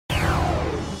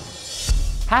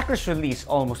Hackers release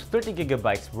almost 30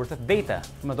 gigabytes worth of data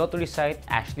from adultery site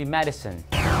Ashley Madison.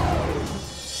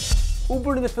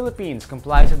 Uber in the Philippines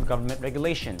complies with government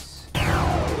regulations.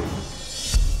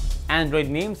 Android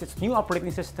names its new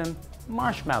operating system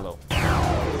Marshmallow.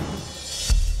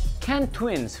 Can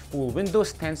twins fool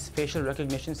Windows 10's facial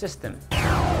recognition system?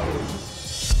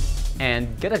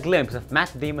 And get a glimpse of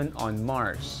Matt Damon on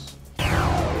Mars.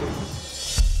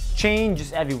 Change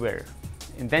is everywhere.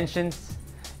 Inventions,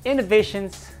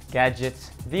 innovations, gadgets,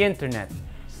 the internet.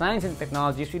 Science and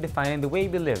technology is redefining the way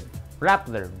we live.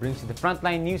 Rappler brings you the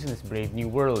frontline news in this brave new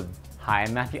world. Hi,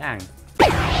 I'm Matthew Ang.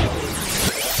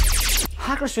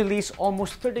 Hackers release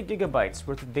almost 30 gigabytes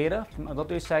worth of data from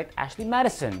adultery site Ashley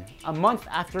Madison a month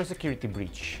after a security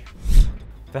breach.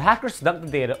 The hackers dumped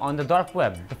the data on the dark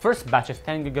web. The first batch of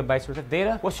 10 gigabytes worth of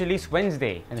data was released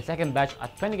Wednesday, and the second batch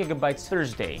at 20 gigabytes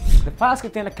Thursday. The files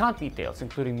contain account details,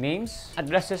 including names,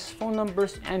 addresses, phone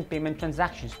numbers, and payment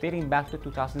transactions dating back to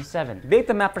 2007.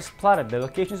 Data mappers plotted the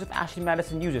locations of Ashley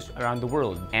Madison users around the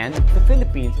world, and the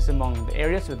Philippines is among the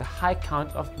areas with a high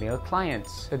count of male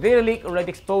clients. The data leak already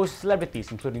exposed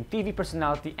celebrities, including TV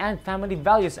personality and family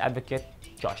values advocate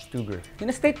Josh Duggar. In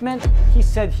a statement, he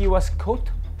said he was, quote,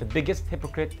 the biggest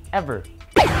hypocrite ever.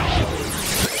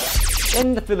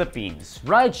 In the Philippines,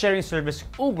 ride-sharing service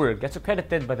Uber gets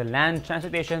accredited by the Land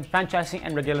Transportation Franchising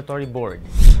and Regulatory Board.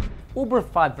 Uber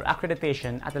filed for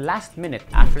accreditation at the last minute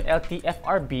after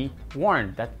LTFRB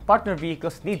warned that partner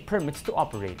vehicles need permits to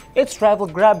operate. Its rival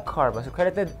GrabCar was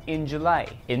accredited in July.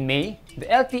 In May, the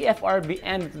LTFRB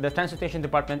and the Transportation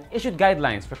Department issued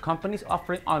guidelines for companies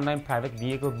offering online private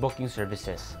vehicle booking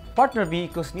services. Partner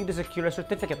vehicles need to secure a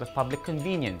certificate of public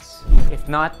convenience. If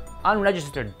not,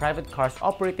 unregistered private cars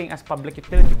operating as public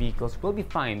utility vehicles will be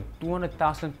fined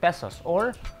 200,000 pesos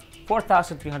or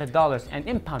 $4,300 and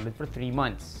impounded for 3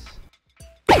 months.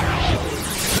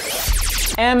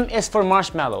 M is for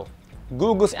Marshmallow.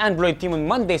 Google's Android team on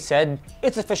Monday said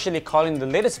it's officially calling the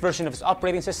latest version of its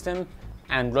operating system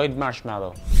Android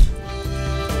Marshmallow.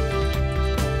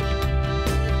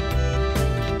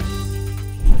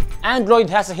 Android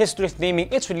has a history of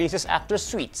naming its releases after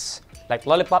sweets, like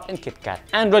Lollipop and Kit Kat.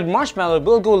 Android Marshmallow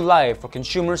will go live for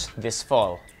consumers this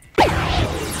fall.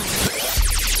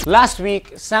 Last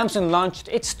week, Samsung launched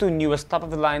its 2 newest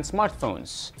top-of-the-line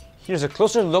smartphones. Here's a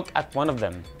closer look at one of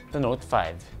them, the Note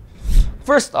 5.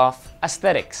 First off,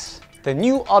 aesthetics. The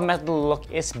new all-metal look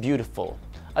is beautiful,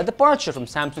 a departure from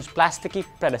Samsung's plasticky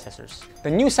predecessors. The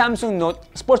new Samsung Note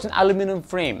sports an aluminum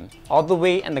frame all the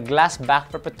way and the glass back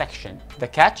for protection. The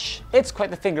catch? It's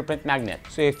quite a fingerprint magnet,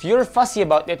 so if you're fussy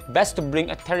about it, best to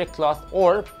bring a terry cloth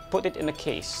or put it in a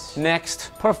case.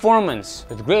 Next, performance.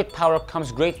 With great power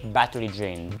comes great battery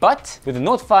drain. But with the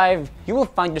Note 5, you will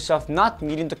find yourself not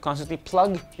needing to constantly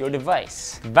plug your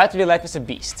device. Battery life is a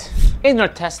beast. In our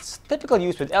tests, typical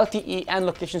use with LTE and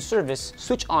location service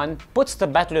switch on puts the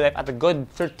battery life at a good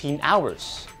 13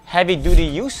 hours. Heavy-duty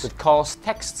use with calls,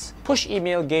 texts, push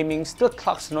email, gaming still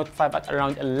clocks the Note 5 at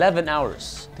around 11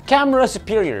 hours. The camera is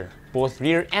superior, both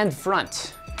rear and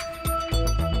front.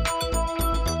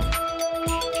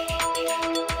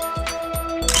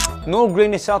 No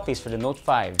grainy selfies for the Note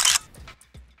 5.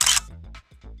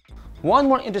 One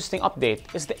more interesting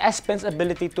update is the S Pen's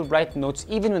ability to write notes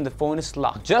even when the phone is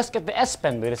locked. Just get the S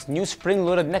Pen with its new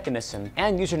spring-loaded mechanism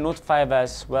and use your Note 5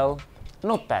 as, well, a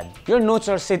notepad. Your notes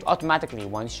are saved automatically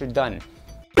once you're done.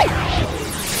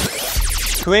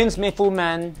 Twins may fool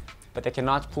man, but they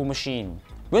cannot fool machine.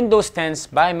 Windows 10's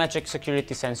biometric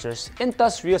security sensors,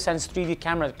 Intel's RealSense 3D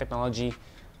camera technology,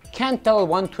 can't tell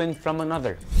one twin from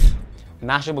another.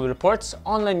 Mashable reports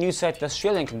online news site The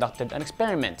Australian conducted an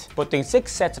experiment, putting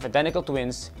 6 sets of identical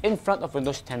twins in front of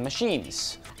Windows 10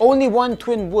 machines. Only one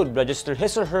twin would register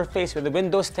his or her face with the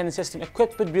Windows 10 system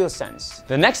equipped with RealSense.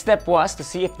 The next step was to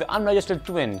see if the unregistered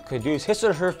twin could use his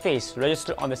or her face to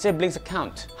register on the sibling's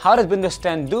account. How did Windows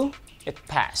 10 do? It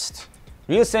passed.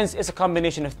 RealSense is a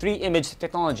combination of 3 image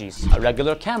technologies: a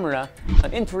regular camera,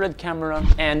 an infrared camera,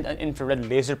 and an infrared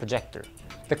laser projector.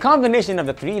 The combination of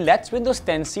the 3 lets Windows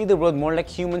 10 see the world more like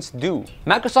humans do.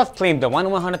 Microsoft claimed the 1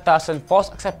 in 100,000 false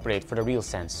accept rate for the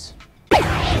RealSense.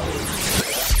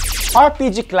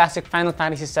 RPG classic Final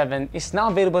Fantasy VII is now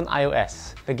available on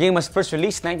iOS. The game was first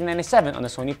released in 1997 on the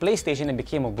Sony PlayStation and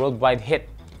became a worldwide hit.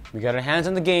 We got our hands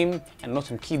on the game and note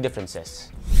some key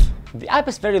differences. The app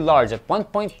is very large at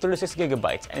 1.36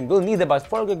 gigabytes and will need about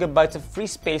 4 gigabytes of free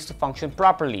space to function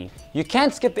properly. You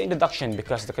can't skip the introduction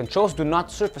because the controls do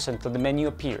not surface until the menu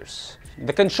appears.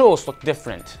 The controls look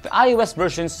different. The iOS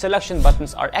version's selection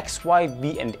buttons are X, Y,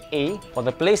 B, and A, while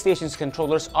the PlayStation's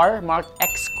controllers are marked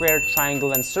X, square,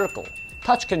 triangle, and circle.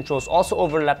 Touch controls also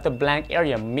overlap the blank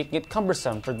area, making it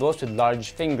cumbersome for those with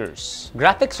large fingers.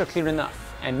 Graphics are clear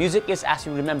enough, and music is as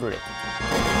you remember it.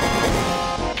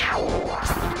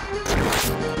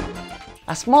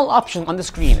 A small option on the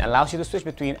screen allows you to switch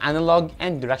between analog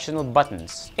and directional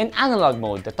buttons. In analog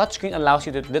mode, the touchscreen allows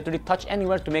you to literally touch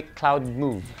anywhere to make cloud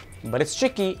move. But it's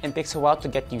tricky and takes a while to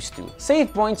get used to.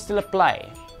 Save points still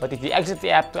apply, but if you exit the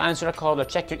app to answer a call or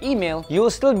check your email, you will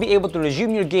still be able to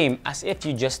resume your game as if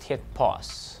you just hit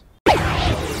pause.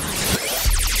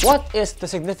 What is the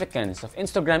significance of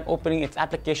Instagram opening its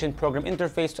application program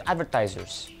interface to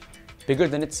advertisers? Bigger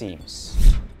than it seems.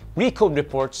 Recode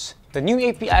reports the new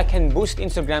API can boost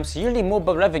Instagram's yearly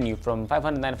mobile revenue from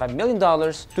 $595 million to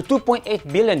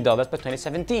 $2.8 billion by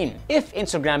 2017. If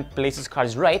Instagram plays its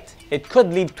cards right, it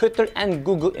could leave Twitter and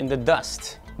Google in the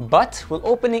dust. But will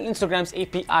opening Instagram's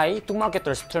API to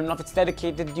marketers turn off its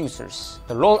dedicated users?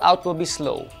 The rollout will be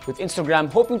slow, with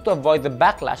Instagram hoping to avoid the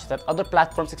backlash that other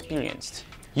platforms experienced.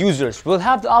 Users will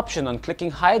have the option on clicking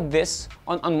Hide This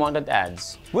on unwanted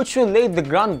ads, which will lay the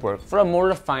groundwork for a more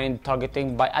refined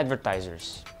targeting by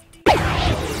advertisers.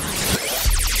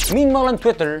 Meanwhile on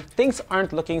Twitter, things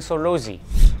aren't looking so rosy.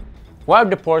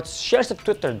 Wired reports shares of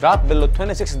Twitter dropped below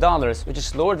 $26, which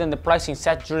is lower than the pricing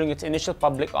set during its initial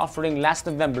public offering last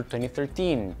November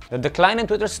 2013. The decline in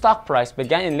Twitter's stock price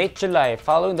began in late July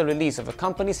following the release of the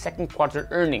company's second quarter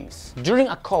earnings. During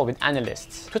a call with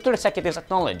analysts, Twitter executives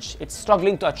acknowledged it's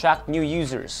struggling to attract new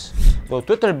users. Though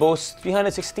Twitter boasts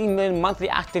 316 million monthly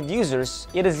active users,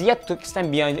 it is yet to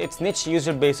extend beyond its niche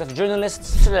user base of journalists,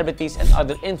 celebrities, and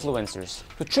other influencers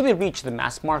to truly reach the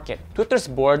mass market. Twitter's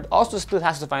board also still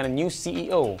has to find a new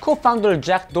CEO. Co-founder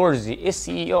Jack Dorsey is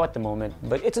CEO at the moment,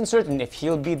 but it's uncertain if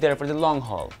he'll be there for the long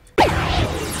haul.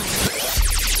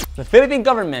 The Philippine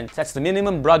government sets the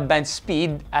minimum broadband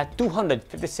speed at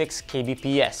 256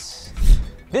 kbps.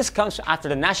 This comes after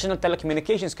the National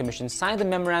Telecommunications Commission signed a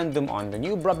memorandum on the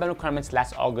new broadband requirements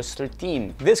last August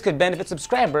 13. This could benefit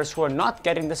subscribers who are not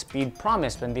getting the speed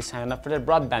promised when they sign up for their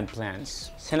broadband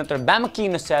plans. Senator Bam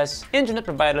Aquino says internet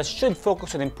providers should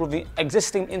focus on improving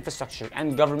existing infrastructure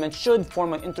and government should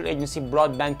form an interagency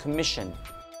broadband commission.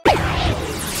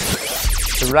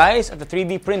 The rise of the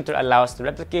 3D printer allows the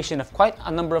replication of quite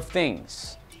a number of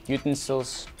things: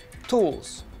 utensils,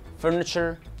 tools,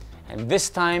 furniture, and this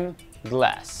time,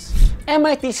 glass.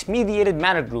 MIT's Mediated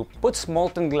Matter Group puts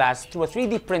molten glass through a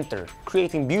 3D printer,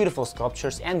 creating beautiful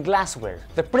sculptures and glassware.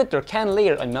 The printer can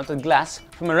layer on melted glass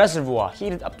from a reservoir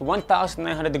heated up to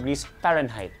 1,900 degrees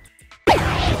Fahrenheit.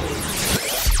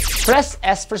 Press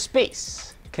S for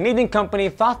space. Canadian company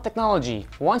Thought Technology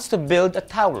wants to build a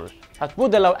tower that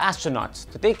would allow astronauts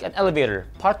to take an elevator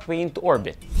partway into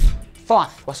orbit.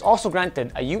 Thoth was also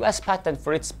granted a US patent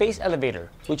for its space elevator,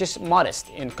 which is modest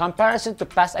in comparison to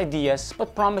past ideas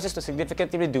but promises to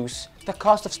significantly reduce the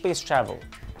cost of space travel.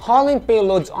 Hauling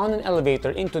payloads on an elevator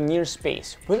into near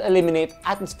space will eliminate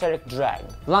atmospheric drag.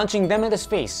 Launching them into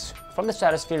space from the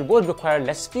stratosphere would require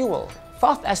less fuel.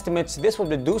 Thoth estimates this will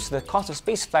reduce the cost of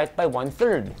spaceflight by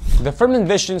 1/3. The firm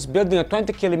envisions building a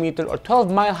 20-kilometer or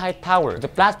 12-mile-high tower, the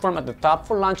platform at the top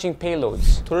for launching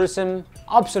payloads, tourism,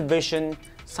 observation,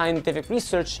 scientific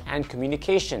research, and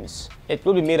communications. It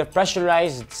will be made of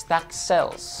pressurized stacked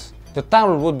cells. The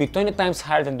tower would be 20 times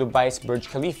higher than Dubai's Burj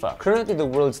Khalifa, currently the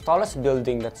world's tallest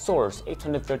building that soars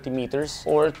 830 meters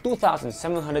or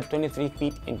 2,723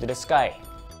 feet into the sky.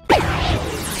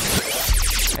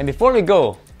 And before we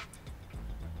go,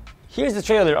 here's the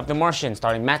trailer of The Martian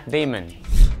starring Matt Damon.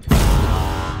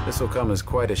 This will come as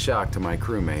quite a shock to my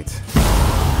crewmates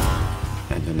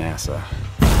and to NASA.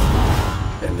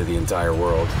 And to the entire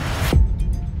world.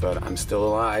 But I'm still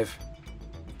alive.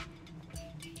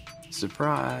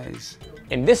 Surprise!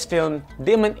 In this film,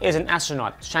 Damon is an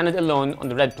astronaut stranded alone on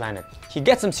the Red Planet. He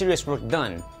gets some serious work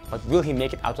done, but will he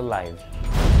make it out alive?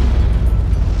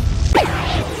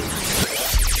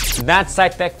 That's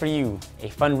SciTech4u, a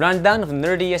fun rundown of the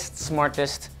nerdiest,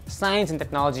 smartest science and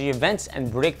technology events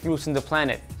and breakthroughs in the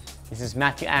planet. This is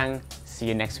Matthew Ang. See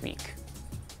you next week.